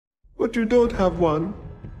but you don't have one.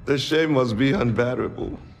 The shame must be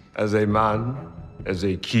unbearable. As a man, as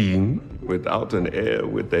a king, without an heir,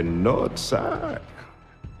 with a north side.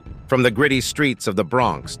 From the gritty streets of the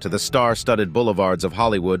Bronx to the star-studded boulevards of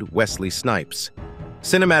Hollywood, Wesley Snipes'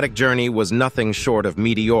 cinematic journey was nothing short of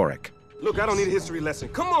meteoric. Look, I don't need a history lesson.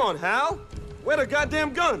 Come on, Hal. Where the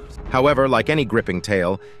goddamn guns? However, like any gripping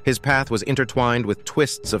tale, his path was intertwined with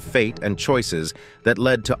twists of fate and choices that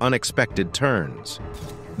led to unexpected turns.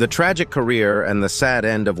 The tragic career and the sad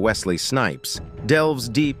end of Wesley Snipes delves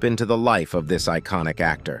deep into the life of this iconic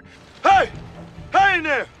actor. Hey! Hey in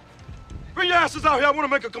there! Bring your asses out here, I want to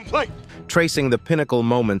make a complaint! Tracing the pinnacle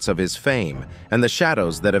moments of his fame and the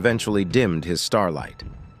shadows that eventually dimmed his starlight.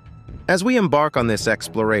 As we embark on this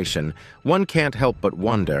exploration, one can't help but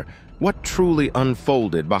wonder what truly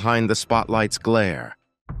unfolded behind the spotlight's glare.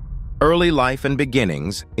 Early life and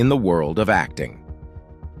beginnings in the world of acting.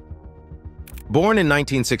 Born in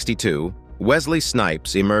 1962, Wesley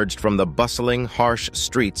Snipes emerged from the bustling, harsh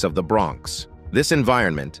streets of the Bronx. This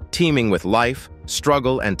environment, teeming with life,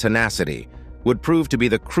 struggle, and tenacity, would prove to be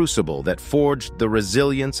the crucible that forged the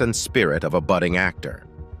resilience and spirit of a budding actor.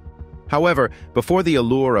 However, before the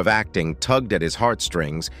allure of acting tugged at his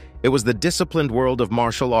heartstrings, it was the disciplined world of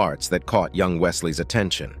martial arts that caught young Wesley's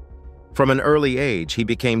attention. From an early age, he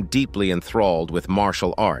became deeply enthralled with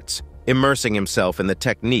martial arts, immersing himself in the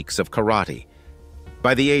techniques of karate.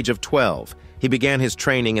 By the age of 12, he began his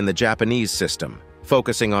training in the Japanese system,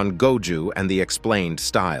 focusing on Goju and the explained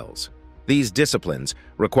styles. These disciplines,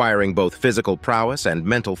 requiring both physical prowess and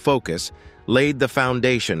mental focus, laid the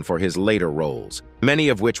foundation for his later roles, many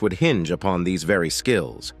of which would hinge upon these very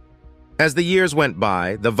skills. As the years went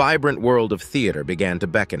by, the vibrant world of theater began to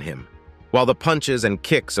beckon him. While the punches and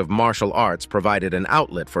kicks of martial arts provided an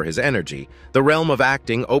outlet for his energy, the realm of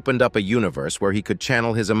acting opened up a universe where he could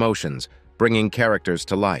channel his emotions, bringing characters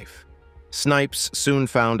to life. Snipes soon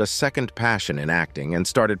found a second passion in acting and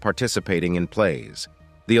started participating in plays.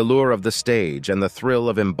 The allure of the stage and the thrill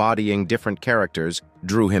of embodying different characters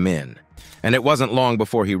drew him in. And it wasn't long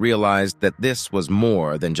before he realized that this was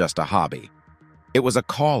more than just a hobby. It was a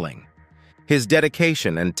calling. His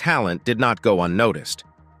dedication and talent did not go unnoticed.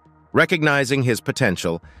 Recognizing his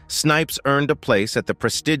potential, Snipes earned a place at the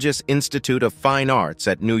prestigious Institute of Fine Arts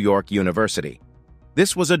at New York University.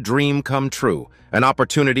 This was a dream come true, an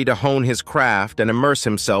opportunity to hone his craft and immerse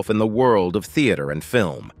himself in the world of theater and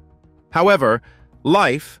film. However,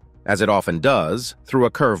 life, as it often does, threw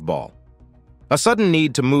a curveball. A sudden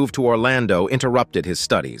need to move to Orlando interrupted his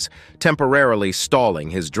studies, temporarily stalling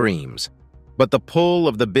his dreams. But the pull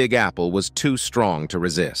of the Big Apple was too strong to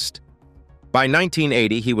resist. By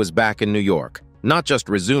 1980, he was back in New York, not just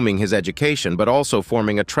resuming his education, but also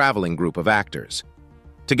forming a traveling group of actors.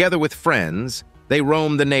 Together with friends, they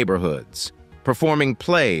roamed the neighborhoods, performing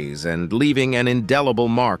plays and leaving an indelible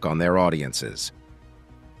mark on their audiences.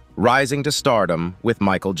 Rising to stardom with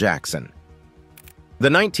Michael Jackson. The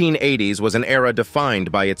 1980s was an era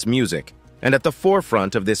defined by its music, and at the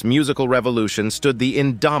forefront of this musical revolution stood the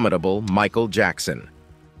indomitable Michael Jackson.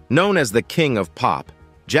 Known as the King of Pop,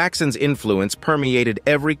 Jackson's influence permeated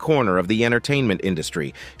every corner of the entertainment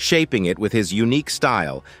industry, shaping it with his unique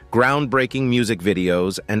style, groundbreaking music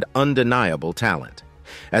videos, and undeniable talent.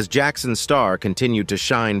 As Jackson's star continued to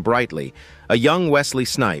shine brightly, a young Wesley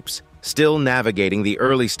Snipes, still navigating the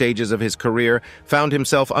early stages of his career, found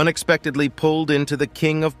himself unexpectedly pulled into the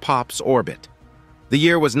King of Pop's orbit. The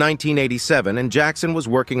year was 1987, and Jackson was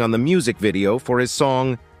working on the music video for his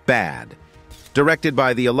song, Bad. Directed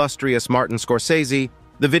by the illustrious Martin Scorsese,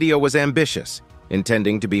 the video was ambitious,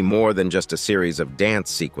 intending to be more than just a series of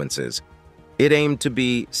dance sequences. It aimed to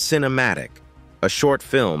be cinematic, a short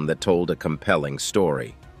film that told a compelling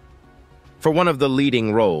story. For one of the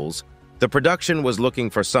leading roles, the production was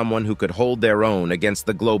looking for someone who could hold their own against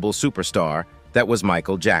the global superstar that was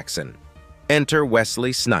Michael Jackson. Enter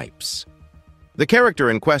Wesley Snipes. The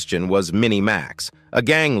character in question was Minnie Max, a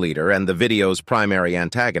gang leader and the video's primary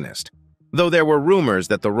antagonist. Though there were rumors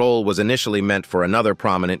that the role was initially meant for another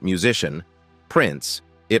prominent musician, Prince,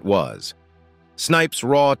 it was. Snipes'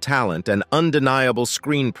 raw talent and undeniable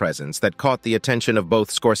screen presence that caught the attention of both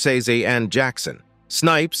Scorsese and Jackson.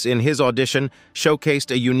 Snipes, in his audition,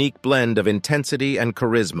 showcased a unique blend of intensity and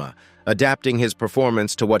charisma, adapting his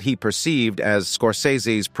performance to what he perceived as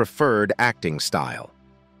Scorsese's preferred acting style.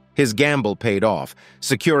 His gamble paid off,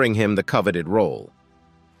 securing him the coveted role.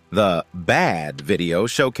 The Bad video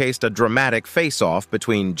showcased a dramatic face-off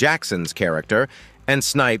between Jackson's character and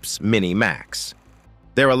Snipes' Minnie Max.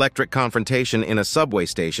 Their electric confrontation in a subway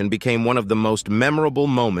station became one of the most memorable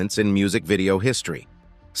moments in music video history.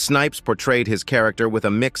 Snipes portrayed his character with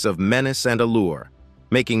a mix of menace and allure.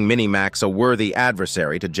 making Minimax a worthy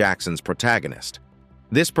adversary to Jackson's protagonist.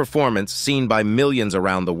 This performance, seen by millions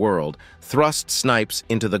around the world, thrust Snipes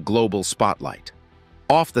into the global spotlight.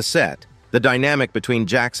 Off the set, the dynamic between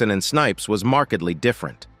Jackson and Snipes was markedly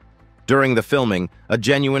different. During the filming, a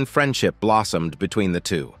genuine friendship blossomed between the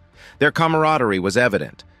two. Their camaraderie was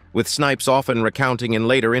evident, with Snipes often recounting in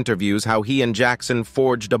later interviews how he and Jackson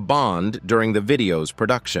forged a bond during the video's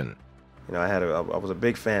production. You know, I was a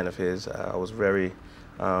big fan of his. I was very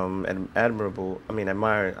admired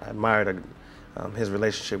his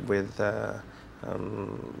relationship with,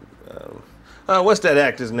 what's that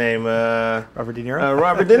actor's name? Robert De Niro?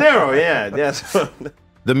 Robert De Niro, yeah. Yes.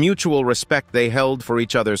 The mutual respect they held for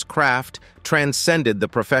each other's craft transcended the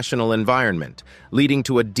professional environment, leading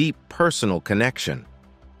to a deep personal connection.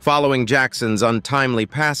 Following Jackson's untimely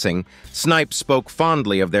passing, Snipes spoke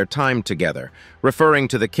fondly of their time together, referring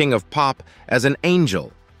to the King of Pop as an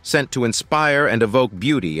angel sent to inspire and evoke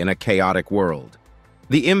beauty in a chaotic world.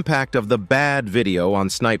 The impact of the bad video on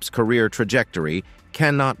Snipes' career trajectory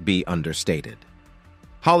cannot be understated.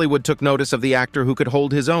 Hollywood took notice of the actor who could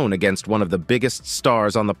hold his own against one of the biggest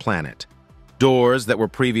stars on the planet. Doors that were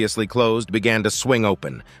previously closed began to swing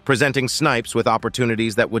open, presenting Snipes with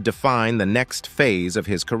opportunities that would define the next phase of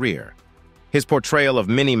his career. His portrayal of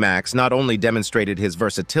Minimax not only demonstrated his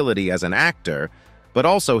versatility as an actor, but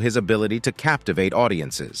also his ability to captivate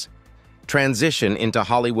audiences. Transition into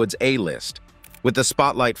Hollywood's A-list. With the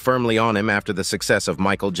spotlight firmly on him after the success of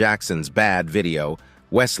Michael Jackson's bad video,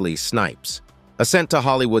 Wesley Snipes. Ascent to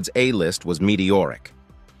Hollywood's A-list was meteoric.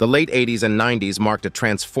 The late 80s and 90s marked a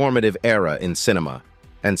transformative era in cinema,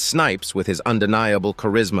 and Snipes, with his undeniable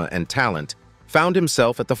charisma and talent, found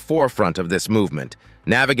himself at the forefront of this movement,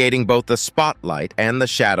 navigating both the spotlight and the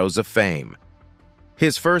shadows of fame.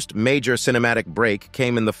 His first major cinematic break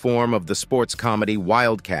came in the form of the sports comedy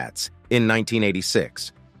Wildcats in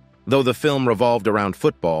 1986. Though the film revolved around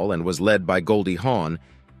football and was led by Goldie Hawn,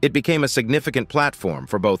 it became a significant platform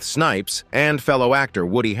for both Snipes and fellow actor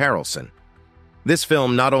Woody Harrelson. This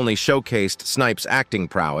film not only showcased Snipes' acting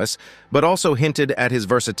prowess, but also hinted at his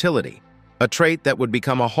versatility, a trait that would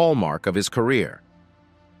become a hallmark of his career.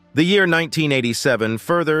 The year 1987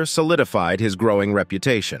 further solidified his growing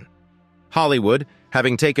reputation. Hollywood,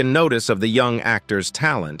 having taken notice of the young actor's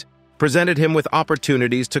talent, presented him with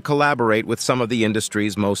opportunities to collaborate with some of the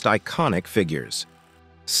industry's most iconic figures.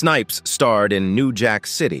 Snipes starred in New Jack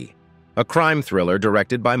City, a crime thriller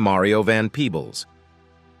directed by Mario Van Peebles.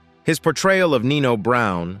 His portrayal of Nino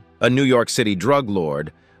Brown, a New York City drug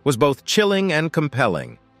lord, was both chilling and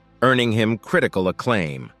compelling, earning him critical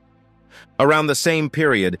acclaim. Around the same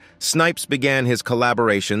period, Snipes began his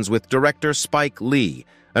collaborations with director Spike Lee,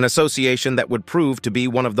 an association that would prove to be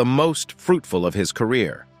one of the most fruitful of his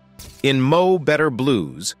career. In Mo Better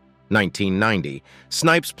Blues, 1990,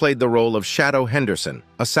 Snipes played the role of Shadow Henderson,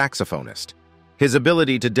 a saxophonist. His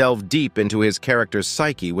ability to delve deep into his character's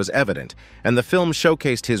psyche was evident, and the film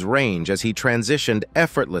showcased his range as he transitioned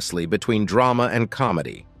effortlessly between drama and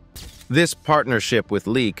comedy. This partnership with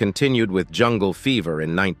Lee continued with Jungle Fever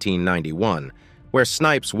in 1991, where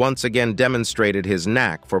Snipes once again demonstrated his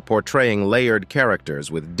knack for portraying layered characters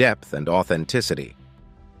with depth and authenticity.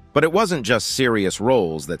 But it wasn't just serious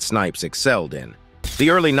roles that Snipes excelled in. The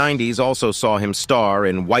early 90s also saw him star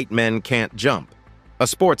in White Men Can't Jump, a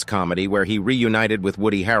sports comedy where he reunited with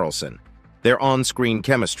Woody Harrelson. Their on-screen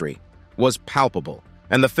chemistry was palpable,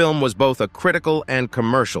 and the film was both a critical and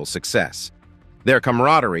commercial success. Their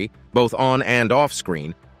camaraderie, both on and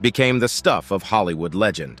off-screen, became the stuff of Hollywood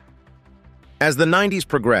legend. As the 90s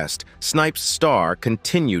progressed, Snipes' star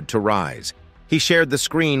continued to rise. He shared the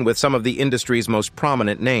screen with some of the industry's most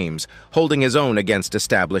prominent names, holding his own against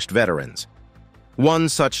established veterans. One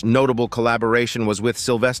such notable collaboration was with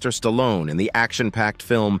Sylvester Stallone in the action-packed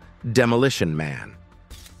film Demolition Man.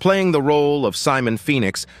 Playing the role of Simon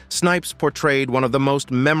Phoenix, Snipes portrayed one of the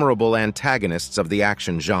most memorable antagonists of the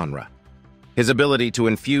action genre. His ability to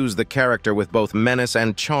infuse the character with both menace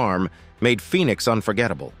and charm made Phoenix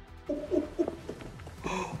unforgettable.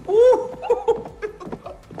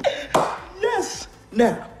 Yes!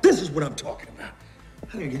 Now, this is what I'm talking about.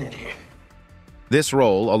 How do you get in here? This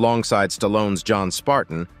role, alongside Stallone's John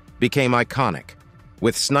Spartan, became iconic,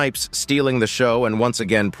 with Snipes stealing the show and once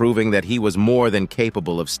again proving that he was more than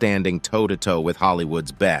capable of standing toe-to-toe with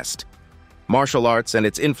Hollywood's best. Martial arts and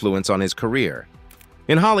its influence on his career.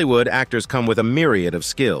 In Hollywood, actors come with a myriad of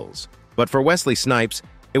skills, but for Wesley Snipes,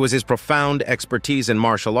 it was his profound expertise in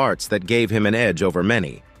martial arts that gave him an edge over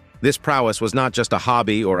many. This prowess was not just a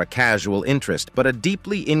hobby or a casual interest, but a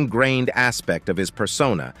deeply ingrained aspect of his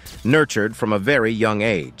persona, nurtured from a very young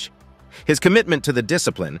age. His commitment to the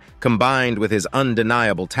discipline, combined with his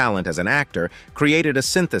undeniable talent as an actor, created a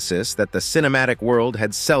synthesis that the cinematic world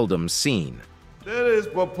had seldom seen. There is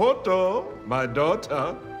Popoto, my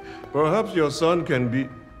daughter. Perhaps your son can be...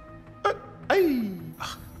 Ay.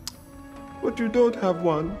 But you don't have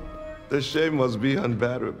one. The shame must be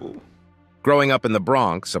unbearable. Growing up in the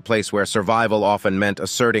Bronx, a place where survival often meant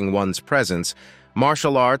asserting one's presence,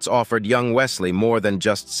 martial arts offered young Wesley more than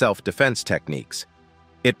just self-defense techniques.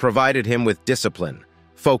 It provided him with discipline,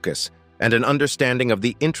 focus, and an understanding of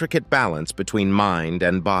the intricate balance between mind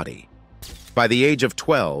and body. By the age of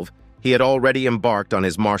 12, he had already embarked on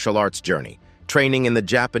his martial arts journey, training in the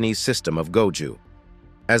Japanese system of Goju.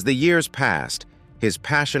 As the years passed, his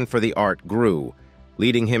passion for the art grew,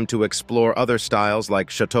 leading him to explore other styles like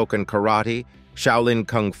Shotokan karate, Shaolin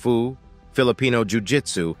kung fu, Filipino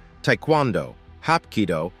jiu-jitsu, taekwondo,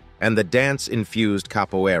 hapkido, and the dance-infused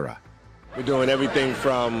capoeira. We're doing everything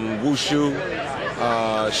from wushu,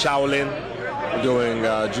 Shaolin. We're doing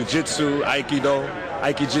jiu-jitsu, aikido,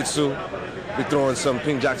 aikijitsu. We're throwing some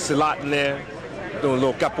pinjak silat in there. Doing a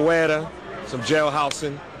little capoeira, some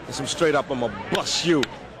jailhousing, and some straight up, I'ma bust you.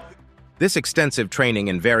 This extensive training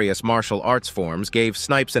in various martial arts forms gave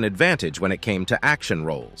Snipes an advantage when it came to action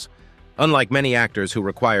roles. Unlike many actors who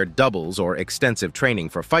required doubles or extensive training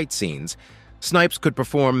for fight scenes, Snipes could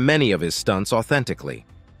perform many of his stunts authentically.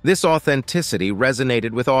 This authenticity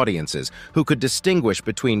resonated with audiences who could distinguish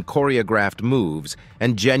between choreographed moves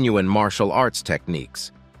and genuine martial arts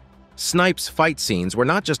techniques. Snipes' fight scenes were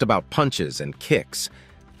not just about punches and kicks.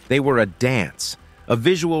 They were a dance, a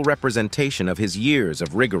visual representation of his years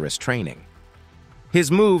of rigorous training. His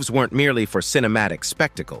moves weren't merely for cinematic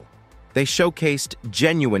spectacle. They showcased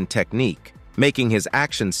genuine technique, making his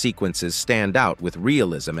action sequences stand out with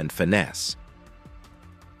realism and finesse.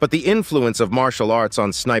 But the influence of martial arts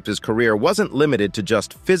on Snipes' career wasn't limited to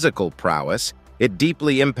just physical prowess. It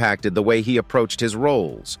deeply impacted the way he approached his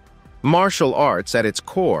roles. Martial arts, at its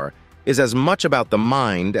core, is as much about the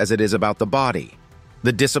mind as it is about the body.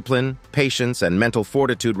 The discipline, patience, and mental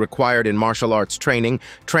fortitude required in martial arts training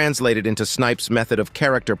translated into Snipes' method of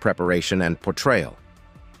character preparation and portrayal.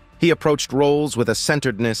 He approached roles with a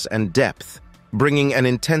centeredness and depth, bringing an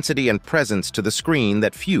intensity and presence to the screen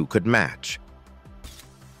that few could match.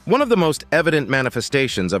 One of the most evident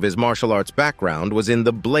manifestations of his martial arts background was in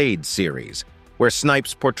the Blade series, where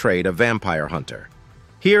Snipes portrayed a vampire hunter.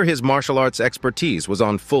 Here, his martial arts expertise was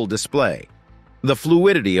on full display. The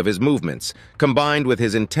fluidity of his movements, combined with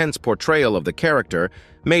his intense portrayal of the character,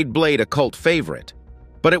 made Blade a cult favorite.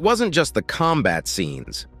 But it wasn't just the combat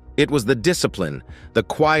scenes. It was the discipline, the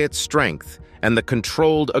quiet strength, and the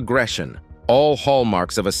controlled aggression, all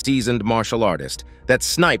hallmarks of a seasoned martial artist, that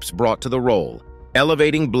Snipes brought to the role,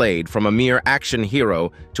 elevating Blade from a mere action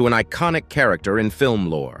hero to an iconic character in film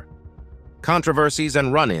lore. Controversies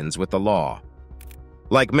and run-ins with the law.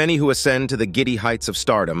 Like many who ascend to the giddy heights of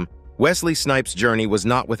stardom, Wesley Snipes' journey was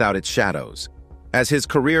not without its shadows. As his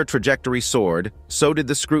career trajectory soared, so did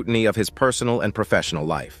the scrutiny of his personal and professional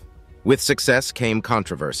life. With success came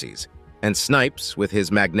controversies, and Snipes, with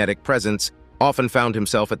his magnetic presence, often found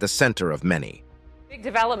himself at the center of many. Big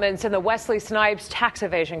developments in the Wesley Snipes tax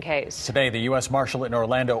evasion case. Today, the U.S. Marshal in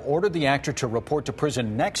Orlando ordered the actor to report to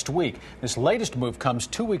prison next week. This latest move comes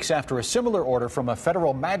 2 weeks after a similar order from a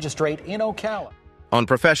federal magistrate in Ocala. On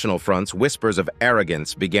professional fronts, whispers of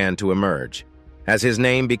arrogance began to emerge. As his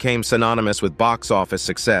name became synonymous with box office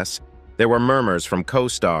success, there were murmurs from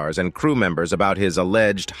co-stars and crew members about his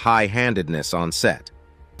alleged high-handedness on set.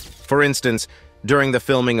 For instance, during the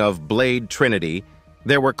filming of Blade Trinity,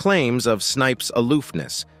 there were claims of Snipes'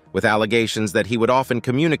 aloofness, with allegations that he would often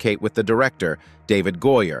communicate with the director, David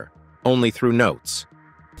Goyer, only through notes.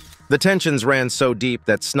 The tensions ran so deep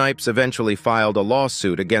that Snipes eventually filed a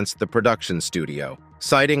lawsuit against the production studio,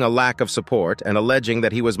 citing a lack of support and alleging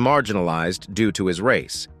that he was marginalized due to his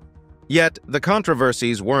race. Yet, the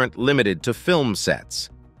controversies weren't limited to film sets.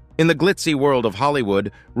 In the glitzy world of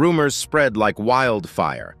Hollywood, rumors spread like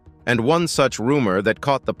wildfire, and one such rumor that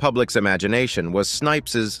caught the public's imagination was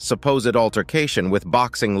Snipes' supposed altercation with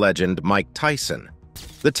boxing legend Mike Tyson.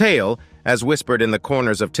 The tale, as whispered in the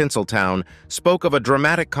corners of Tinseltown, spoke of a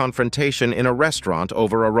dramatic confrontation in a restaurant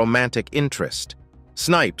over a romantic interest.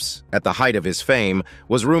 Snipes, at the height of his fame,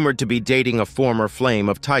 was rumored to be dating a former flame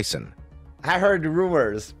of Tyson. I heard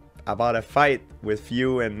rumors about a fight with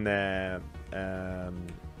you and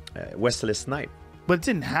Wesley Snipes. But it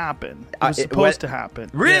didn't happen. It was supposed to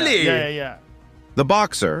happen. Really? Yeah. The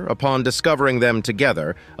boxer, upon discovering them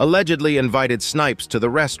together, allegedly invited Snipes to the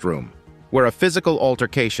restroom, where a physical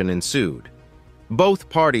altercation ensued. Both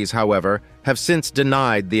parties, however, have since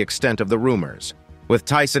denied the extent of the rumors, with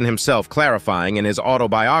Tyson himself clarifying in his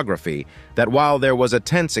autobiography that while there was a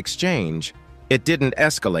tense exchange, it didn't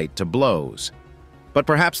escalate to blows. But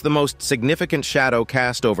perhaps the most significant shadow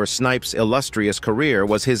cast over Snipes' illustrious career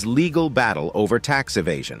was his legal battle over tax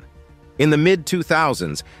evasion. In the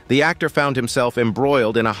mid-2000s, the actor found himself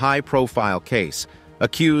embroiled in a high-profile case,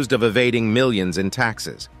 accused of evading millions in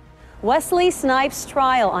taxes. Wesley Snipes'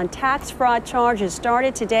 trial on tax fraud charges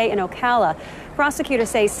started today in Ocala. Prosecutors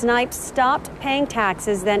say Snipes stopped paying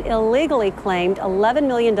taxes, then illegally claimed $11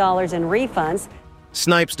 million in refunds.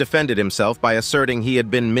 Snipes defended himself by asserting he had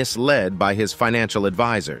been misled by his financial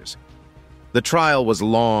advisors. The trial was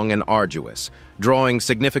long and arduous, drawing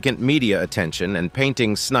significant media attention and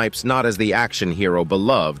painting Snipes not as the action hero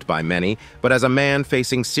beloved by many, but as a man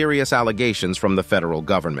facing serious allegations from the federal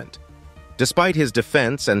government. Despite his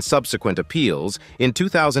defense and subsequent appeals, in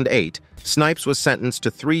 2008, Snipes was sentenced to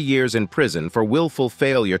 3 years in prison for willful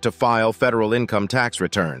failure to file federal income tax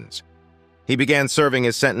returns. He began serving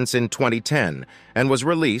his sentence in 2010 and was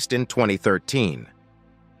released in 2013.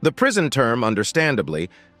 The prison term, understandably,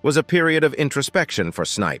 was a period of introspection for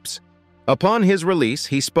Snipes. Upon his release,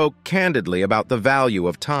 he spoke candidly about the value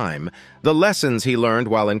of time, the lessons he learned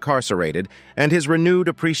while incarcerated, and his renewed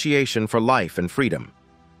appreciation for life and freedom.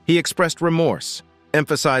 He expressed remorse,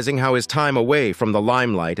 emphasizing how his time away from the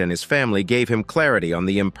limelight and his family gave him clarity on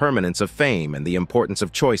the impermanence of fame and the importance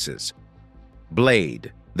of choices.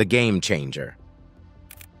 Blade, the game changer.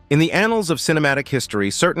 In the annals of cinematic history,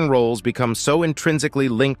 certain roles become so intrinsically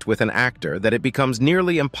linked with an actor that it becomes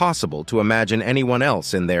nearly impossible to imagine anyone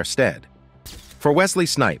else in their stead. For Wesley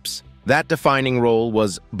Snipes, that defining role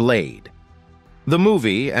was Blade. The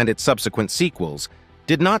movie and its subsequent sequels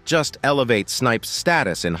did not just elevate Snipes'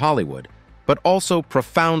 status in Hollywood, but also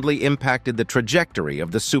profoundly impacted the trajectory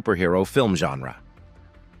of the superhero film genre.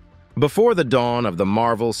 Before the dawn of the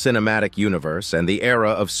Marvel Cinematic Universe and the era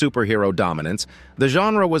of superhero dominance, the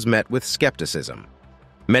genre was met with skepticism.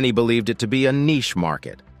 Many believed it to be a niche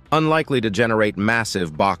market, unlikely to generate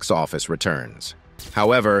massive box office returns.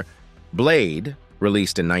 However, Blade,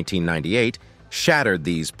 released in 1998, shattered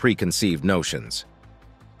these preconceived notions.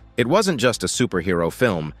 It wasn't just a superhero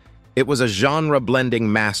film, it was a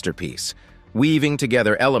genre-blending masterpiece, weaving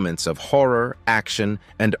together elements of horror, action,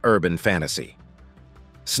 and urban fantasy.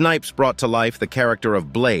 Snipes brought to life the character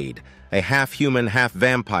of Blade, a half-human,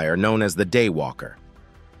 half-vampire known as the Daywalker.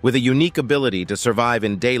 With a unique ability to survive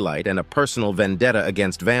in daylight and a personal vendetta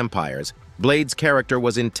against vampires, Blade's character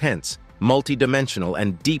was intense, multi-dimensional,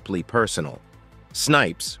 and deeply personal.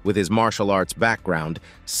 Snipes, with his martial arts background,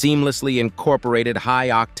 seamlessly incorporated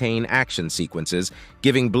high-octane action sequences,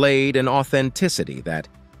 giving Blade an authenticity that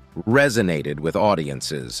resonated with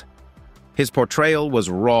audiences. His portrayal was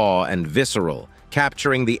raw and visceral,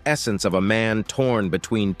 capturing the essence of a man torn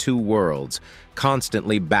between two worlds,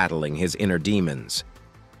 constantly battling his inner demons.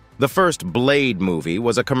 The first Blade movie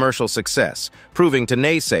was a commercial success, proving to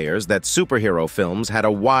naysayers that superhero films had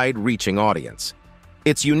a wide-reaching audience.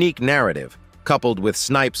 Its unique narrative, coupled with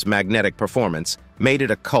Snipes' magnetic performance, made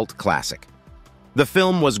it a cult classic. The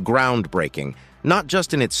film was groundbreaking, not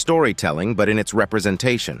just in its storytelling, but in its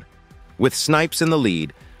representation. With Snipes in the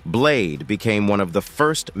lead, Blade became one of the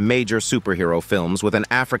first major superhero films with an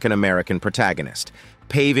African-American protagonist,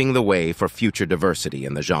 paving the way for future diversity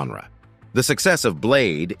in the genre. The success of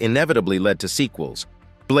Blade inevitably led to sequels.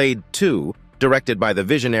 Blade 2, directed by the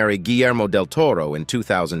visionary Guillermo del Toro in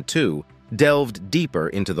 2002, delved deeper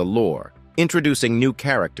into the lore, introducing new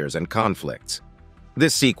characters and conflicts.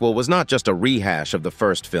 This sequel was not just a rehash of the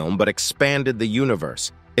first film, but expanded the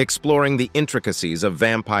universe, exploring the intricacies of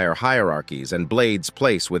vampire hierarchies and Blade's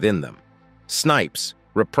place within them. Snipes,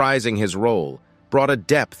 reprising his role, brought a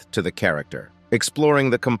depth to the character, exploring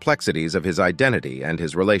the complexities of his identity and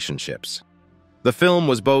his relationships. The film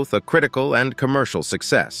was both a critical and commercial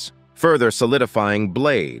success, further solidifying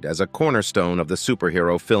Blade as a cornerstone of the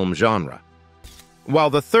superhero film genre. While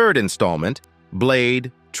the third installment,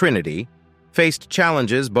 Blade Trinity, faced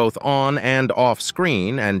challenges both on and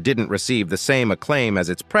off-screen and didn't receive the same acclaim as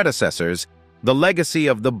its predecessors, the legacy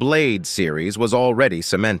of the Blade series was already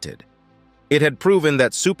cemented. It had proven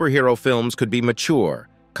that superhero films could be mature,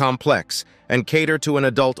 complex, and cater to an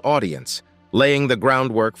adult audience, laying the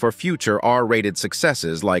groundwork for future R-rated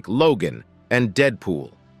successes like Logan and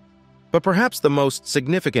Deadpool. But perhaps the most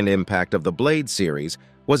significant impact of the Blade series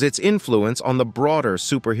was its influence on the broader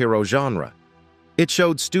superhero genre. It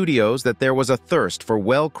showed studios that there was a thirst for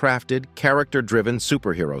well-crafted, character-driven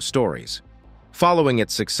superhero stories. Following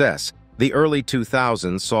its success, the early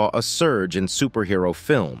 2000s saw a surge in superhero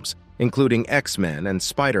films, including X-Men and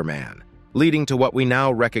Spider-Man, leading to what we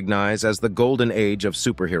now recognize as the golden age of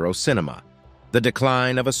superhero cinema. The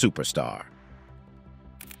decline of a superstar.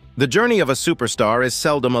 The journey of a superstar is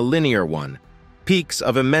seldom a linear one. Peaks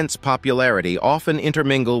of immense popularity often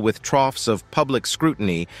intermingle with troughs of public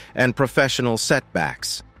scrutiny and professional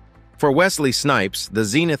setbacks. For Wesley Snipes, the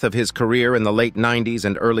zenith of his career in the late 90s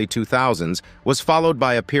and early 2000s was followed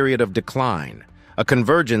by a period of decline, a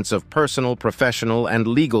convergence of personal, professional, and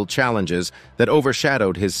legal challenges that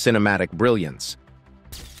overshadowed his cinematic brilliance.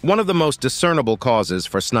 One of the most discernible causes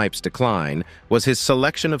for Snipes' decline was his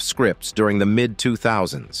selection of scripts during the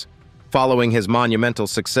mid-2000s. Following his monumental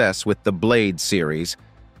success with the Blade series,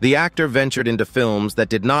 the actor ventured into films that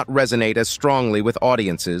did not resonate as strongly with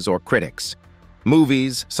audiences or critics.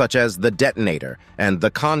 Movies such as The Detonator and The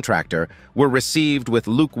Contractor were received with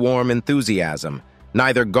lukewarm enthusiasm,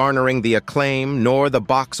 neither garnering the acclaim nor the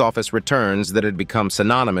box office returns that had become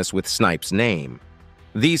synonymous with Snipes' name.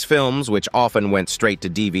 These films, which often went straight to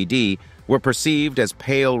DVD, were perceived as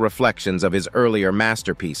pale reflections of his earlier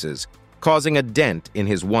masterpieces, causing a dent in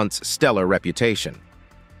his once stellar reputation.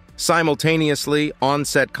 Simultaneously,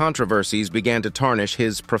 on-set controversies began to tarnish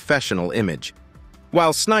his professional image.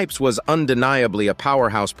 While Snipes was undeniably a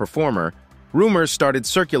powerhouse performer, rumors started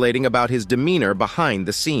circulating about his demeanor behind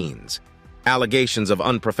the scenes. Allegations of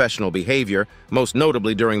unprofessional behavior, most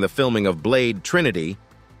notably during the filming of Blade Trinity,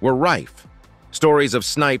 were rife. Stories of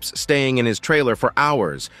Snipes staying in his trailer for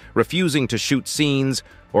hours, refusing to shoot scenes,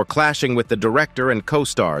 or clashing with the director and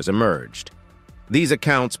co-stars emerged. These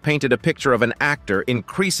accounts painted a picture of an actor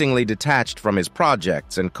increasingly detached from his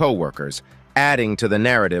projects and co-workers, adding to the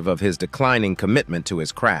narrative of his declining commitment to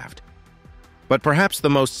his craft. But perhaps the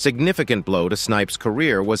most significant blow to Snipes'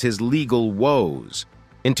 career was his legal woes.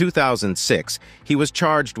 In 2006, he was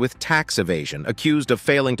charged with tax evasion, accused of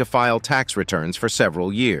failing to file tax returns for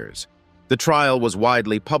several years. The trial was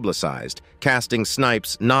widely publicized, casting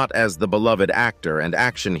Snipes not as the beloved actor and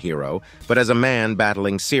action hero, but as a man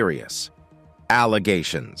battling serious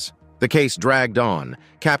allegations. The case dragged on,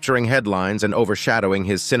 capturing headlines and overshadowing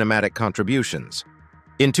his cinematic contributions.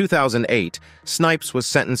 In 2008, Snipes was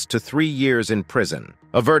sentenced to 3 years in prison,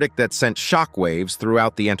 a verdict that sent shockwaves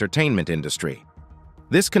throughout the entertainment industry.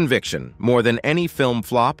 This conviction, more than any film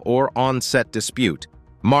flop or on-set dispute,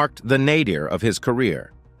 marked the nadir of his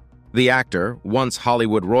career. The actor, once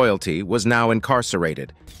Hollywood royalty, was now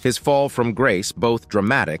incarcerated, his fall from grace both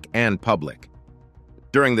dramatic and public.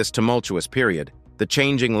 During this tumultuous period, the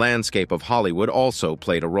changing landscape of Hollywood also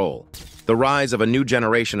played a role. The rise of a new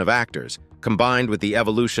generation of actors, combined with the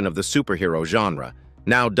evolution of the superhero genre,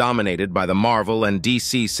 now dominated by the Marvel and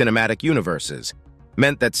DC cinematic universes,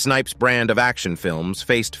 meant that Snipes' brand of action films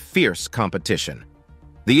faced fierce competition.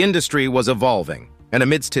 The industry was evolving, and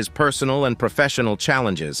amidst his personal and professional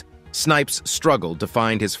challenges, Snipes struggled to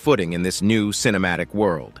find his footing in this new cinematic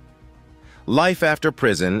world. Life after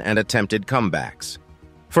prison and attempted comebacks.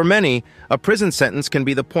 For many, a prison sentence can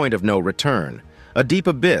be the point of no return, a deep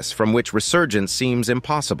abyss from which resurgence seems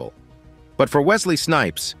impossible. But for Wesley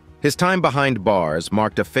Snipes, his time behind bars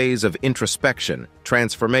marked a phase of introspection,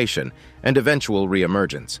 transformation, and eventual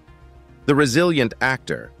reemergence. The resilient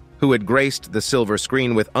actor, who had graced the silver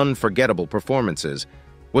screen with unforgettable performances,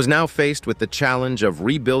 was now faced with the challenge of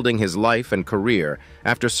rebuilding his life and career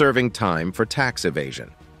after serving time for tax evasion.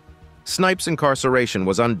 Snipes' incarceration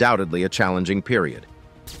was undoubtedly a challenging period.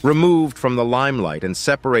 Removed from the limelight and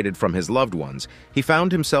separated from his loved ones, he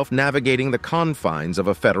found himself navigating the confines of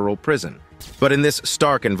a federal prison. But in this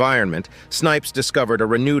stark environment, Snipes discovered a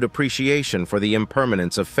renewed appreciation for the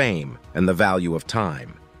impermanence of fame and the value of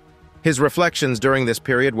time. His reflections during this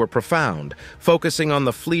period were profound, focusing on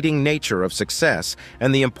the fleeting nature of success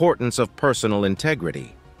and the importance of personal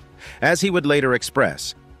integrity. As he would later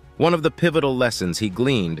express, one of the pivotal lessons he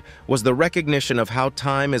gleaned was the recognition of how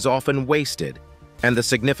time is often wasted and the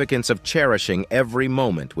significance of cherishing every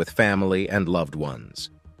moment with family and loved ones.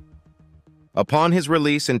 Upon his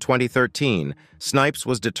release in 2013, Snipes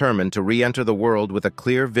was determined to re-enter the world with a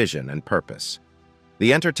clear vision and purpose.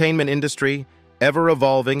 The entertainment industry, ever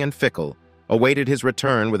evolving and fickle, awaited his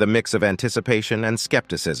return with a mix of anticipation and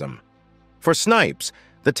skepticism. For Snipes,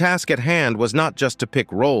 the task at hand was not just to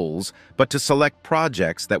pick roles, but to select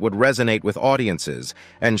projects that would resonate with audiences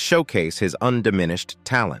and showcase his undiminished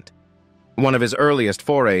talent. One of his earliest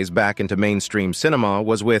forays back into mainstream cinema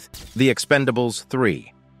was with The Expendables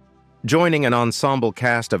 3. Joining an ensemble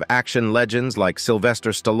cast of action legends like Sylvester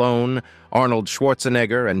Stallone, Arnold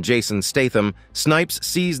Schwarzenegger, and Jason Statham, Snipes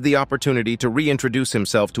seized the opportunity to reintroduce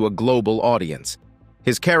himself to a global audience.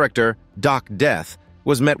 His character, Doc Death,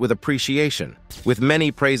 was met with appreciation, with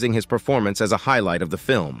many praising his performance as a highlight of the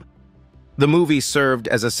film. The movie served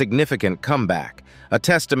as a significant comeback, a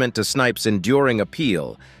testament to Snipes' enduring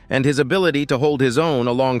appeal and his ability to hold his own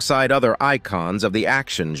alongside other icons of the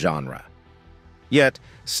action genre. Yet,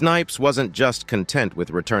 Snipes wasn't just content with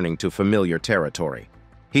returning to familiar territory.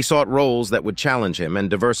 He sought roles that would challenge him and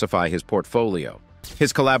diversify his portfolio.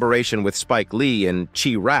 His collaboration with Spike Lee in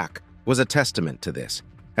Chi-Raq was a testament to this,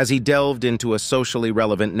 as he delved into a socially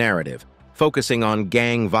relevant narrative, focusing on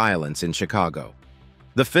gang violence in Chicago.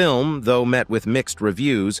 The film, though met with mixed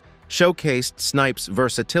reviews, showcased Snipes'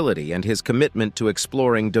 versatility and his commitment to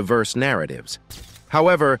exploring diverse narratives.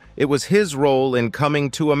 However, it was his role in Coming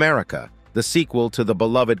to America, the sequel to the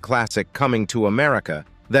beloved classic Coming to America,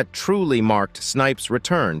 that truly marked Snipes'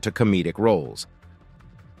 return to comedic roles.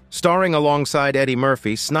 Starring alongside Eddie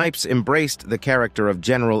Murphy, Snipes embraced the character of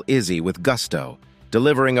General Izzy with gusto,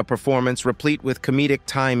 delivering a performance replete with comedic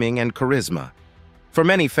timing and charisma. For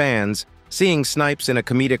many fans, seeing Snipes in a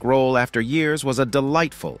comedic role after years was a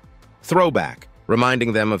delightful throwback,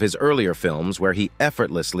 reminding them of his earlier films where he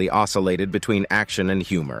effortlessly oscillated between action and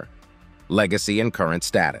humor, legacy and current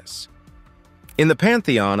status. In the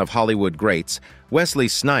pantheon of Hollywood greats, Wesley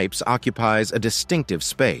Snipes occupies a distinctive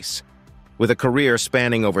space. With a career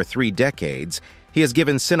spanning over 3 decades, he has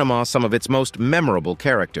given cinema some of its most memorable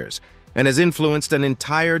characters and has influenced an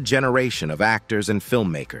entire generation of actors and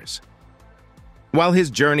filmmakers. While his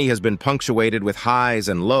journey has been punctuated with highs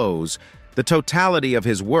and lows, the totality of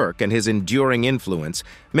his work and his enduring influence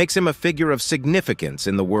makes him a figure of significance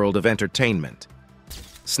in the world of entertainment.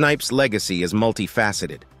 Snipes' legacy is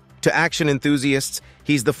multifaceted. To action enthusiasts,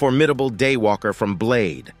 he's the formidable daywalker from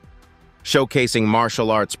Blade, showcasing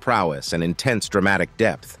martial arts prowess and intense dramatic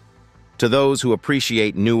depth. To those who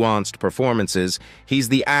appreciate nuanced performances, he's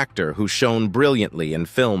the actor who shone brilliantly in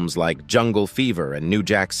films like Jungle Fever and New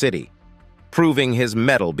Jack City, proving his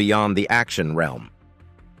mettle beyond the action realm.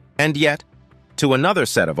 And yet, to another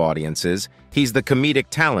set of audiences, he's the comedic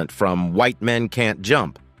talent from White Men Can't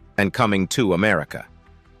Jump and Coming to America.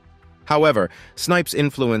 However, Snipes'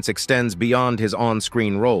 influence extends beyond his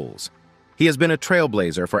on-screen roles. He has been a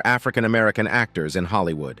trailblazer for African-American actors in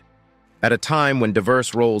Hollywood. At a time when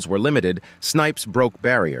diverse roles were limited, Snipes broke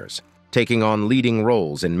barriers, taking on leading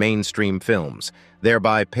roles in mainstream films,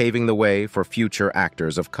 thereby paving the way for future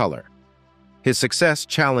actors of color. His success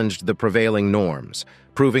challenged the prevailing norms,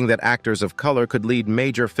 proving that actors of color could lead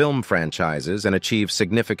major film franchises and achieve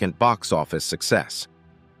significant box office success.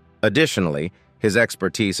 Additionally, his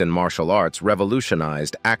expertise in martial arts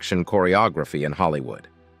revolutionized action choreography in Hollywood.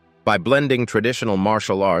 By blending traditional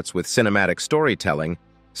martial arts with cinematic storytelling,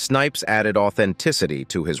 Snipes added authenticity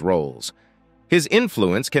to his roles. His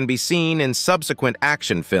influence can be seen in subsequent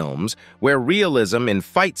action films where realism in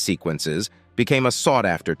fight sequences became a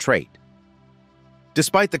sought-after trait.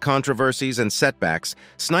 Despite the controversies and setbacks,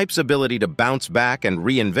 Snipes' ability to bounce back and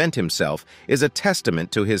reinvent himself is a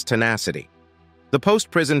testament to his tenacity. The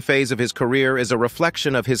post-prison phase of his career is a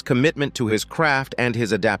reflection of his commitment to his craft and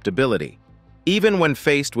his adaptability. Even when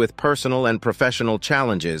faced with personal and professional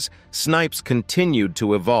challenges, Snipes continued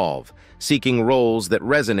to evolve, seeking roles that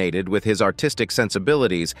resonated with his artistic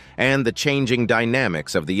sensibilities and the changing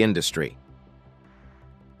dynamics of the industry.